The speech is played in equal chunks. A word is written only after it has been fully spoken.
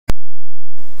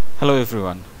Hello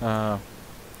everyone.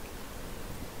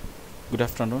 Good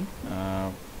afternoon.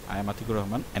 I am Atikur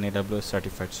Rahman, an AWS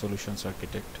Certified Solutions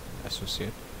Architect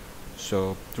Associate.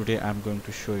 So today I'm going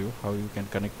to show you how you can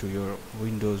connect to your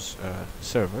Windows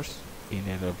servers in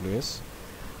AWS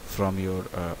from your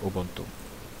Ubuntu.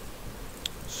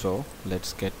 So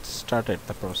let's get started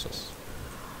the process.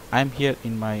 I'm here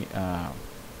in my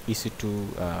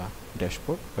EC2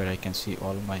 dashboard where I can see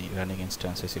all my running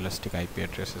instances, elastic IP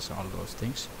addresses, all those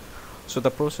things. So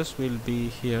the process will be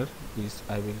here is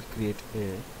I will create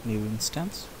a new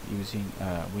instance using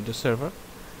Windows Server,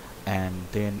 and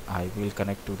then I will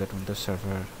connect to that Windows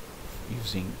Server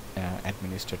using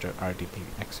administrator RDP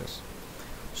access.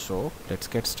 So let's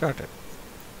get started.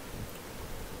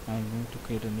 I'm going to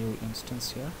create a new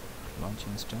instance here, launch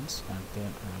instance, and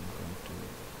then I'm going to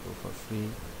go for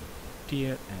free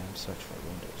tier and search for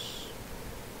Windows.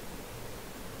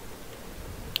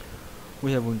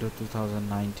 We have Windows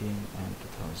 2019 and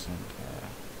 2019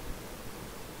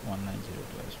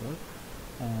 as well,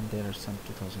 and there are some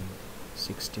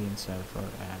 2016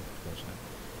 server and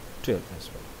 2012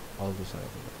 as well. All these are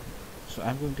available. So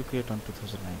I'm going to create on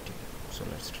 2019. So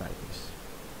let's try this.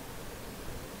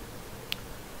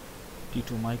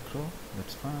 T2 micro,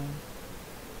 that's fine.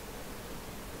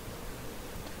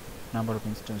 Number of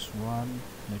instance 1,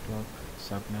 network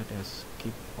subnet as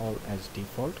keep all as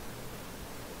default.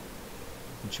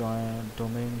 Join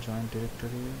domain, join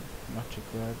directory, not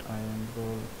required. IAM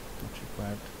role, not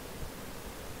required.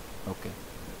 Okay,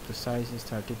 the size is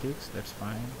 30 gigs, that's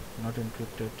fine. Not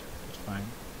encrypted, that's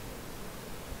fine.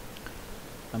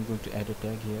 I'm going to add a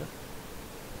tag here.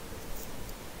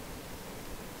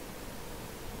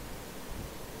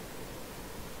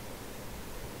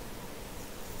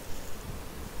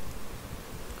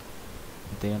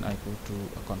 Then I go to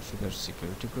configure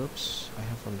security groups. I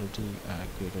have already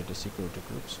created a security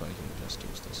group, so I will just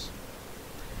use this.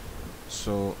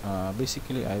 So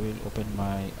basically I will open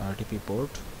my RDP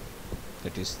port,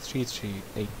 that is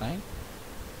 3389,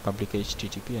 public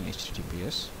HTTP and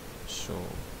HTTPS. So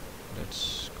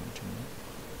let's continue.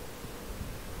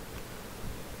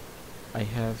 I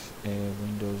have a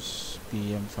Windows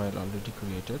PM file already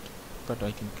created, but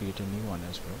I can create a new one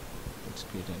as well. Let's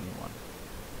create a new one.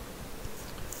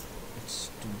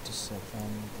 It's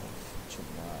 27th of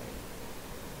July.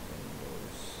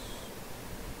 Windows.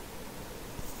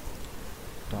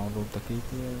 Download the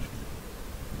KPI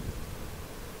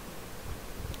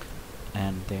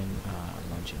and then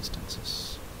launch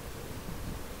instances.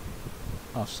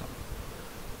 Awesome.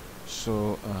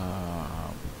 So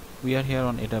we are here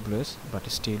on AWS, but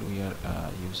still we are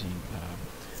using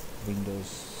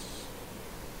Windows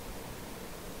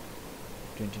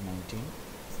 2019.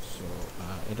 So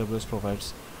AWS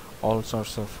provides all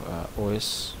sorts of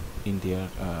OS in their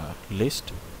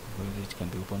list, which can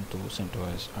be Ubuntu,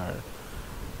 CentOS, or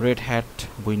Red Hat,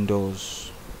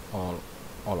 Windows, all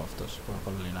of those,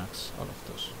 Purple Linux, all of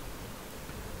those.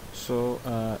 So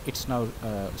it's now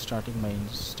starting my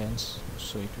instance,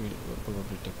 so it will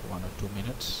probably take 1 or 2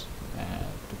 minutes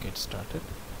to get started.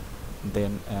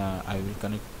 Then I will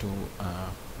connect to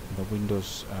the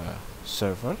Windows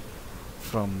server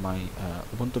from my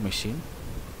Ubuntu machine.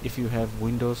 If you have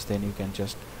Windows, then you can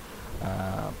just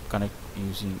connect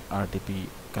using RDP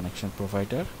connection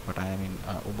provider, but I am in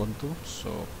Ubuntu,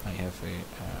 so I have a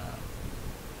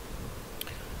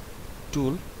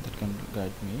tool that can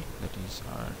guide me, that is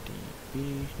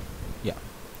RDP, yeah,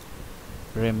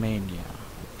 Romania.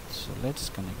 So let's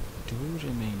connect to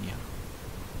Romania.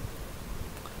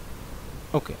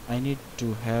 Okay, I need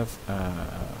to have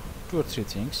 2 or 3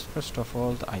 things. First of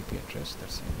all, the IP address,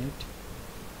 that's I need.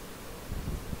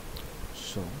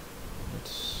 So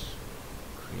let's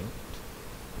create.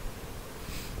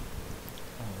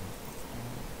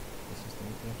 This is the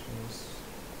IP address.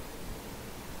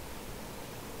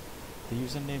 The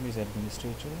username is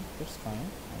administrator, that's fine.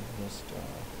 I'll just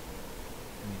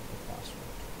make the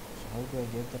password. So how do I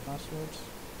get the passwords?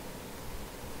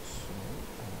 So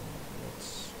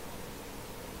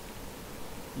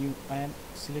I am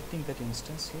selecting that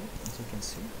instance here, as you can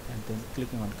see, and then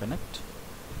clicking on connect,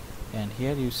 and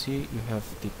here you see you have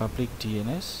the public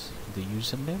DNS, the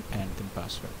username, and then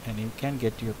password, and you can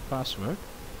get your password.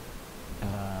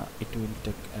 It will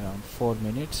take around 4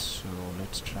 minutes, so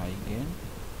let's try again.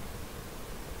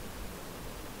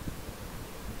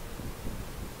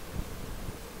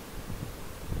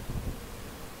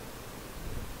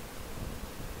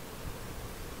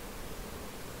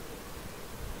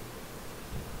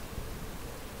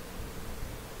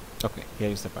 Okay, here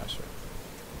is the password.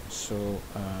 So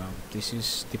this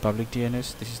is the public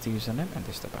DNS, this is the username, and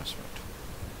this is the password.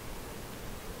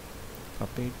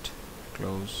 Copy it,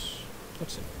 close.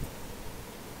 That's it.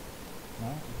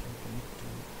 Now we can connect to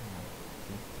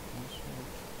get the password.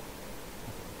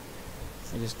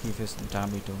 I just give us the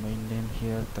dummy domain name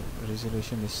here. The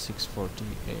resolution is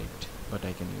 648, but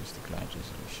I can use the client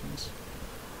resolutions.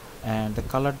 And the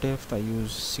color depth I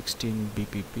use 16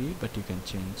 bpp, but you can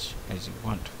change as you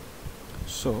want.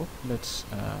 So let's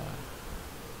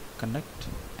connect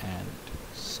and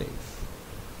save.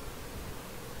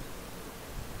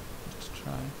 Let's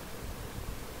try.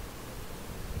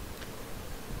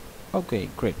 Okay,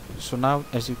 great. So now,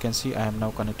 as you can see, I am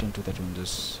now connecting to that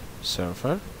Windows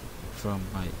server from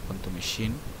my Ubuntu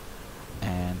machine,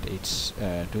 and it's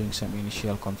doing some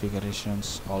initial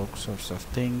configurations, all sorts of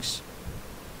things.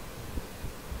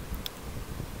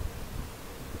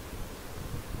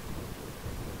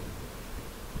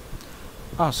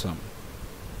 Awesome.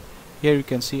 Here you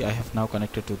can see I have now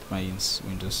connected to my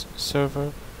Windows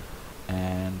server,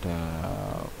 and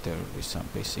there will be some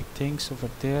basic things over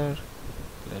there.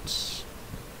 Let's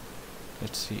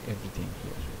see everything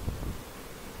here.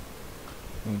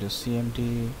 Windows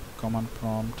CMD, command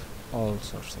prompt, all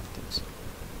sorts of things.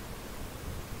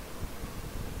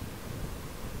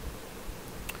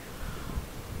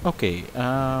 Okay,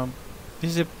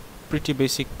 this is a pretty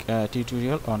basic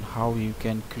tutorial on how you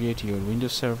can create your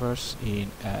Windows servers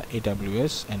in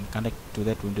AWS and connect to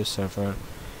that Windows server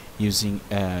using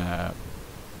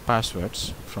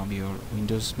passwords from your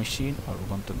Windows machine or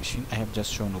Ubuntu machine. I have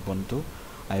just shown Ubuntu.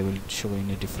 I will show in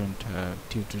a different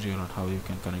tutorial on how you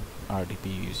can connect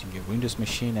RDP using your Windows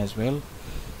machine as well.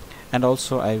 And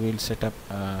also I will set up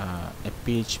a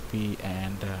PHP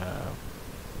and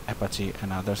Apache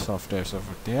and other softwares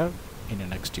over there in the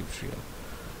next tutorial.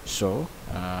 So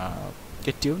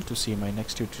get tuned to see my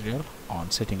next tutorial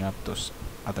on setting up those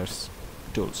other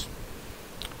tools.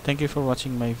 Thank you for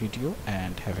watching my video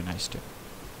and have a nice day.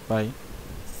 Bye.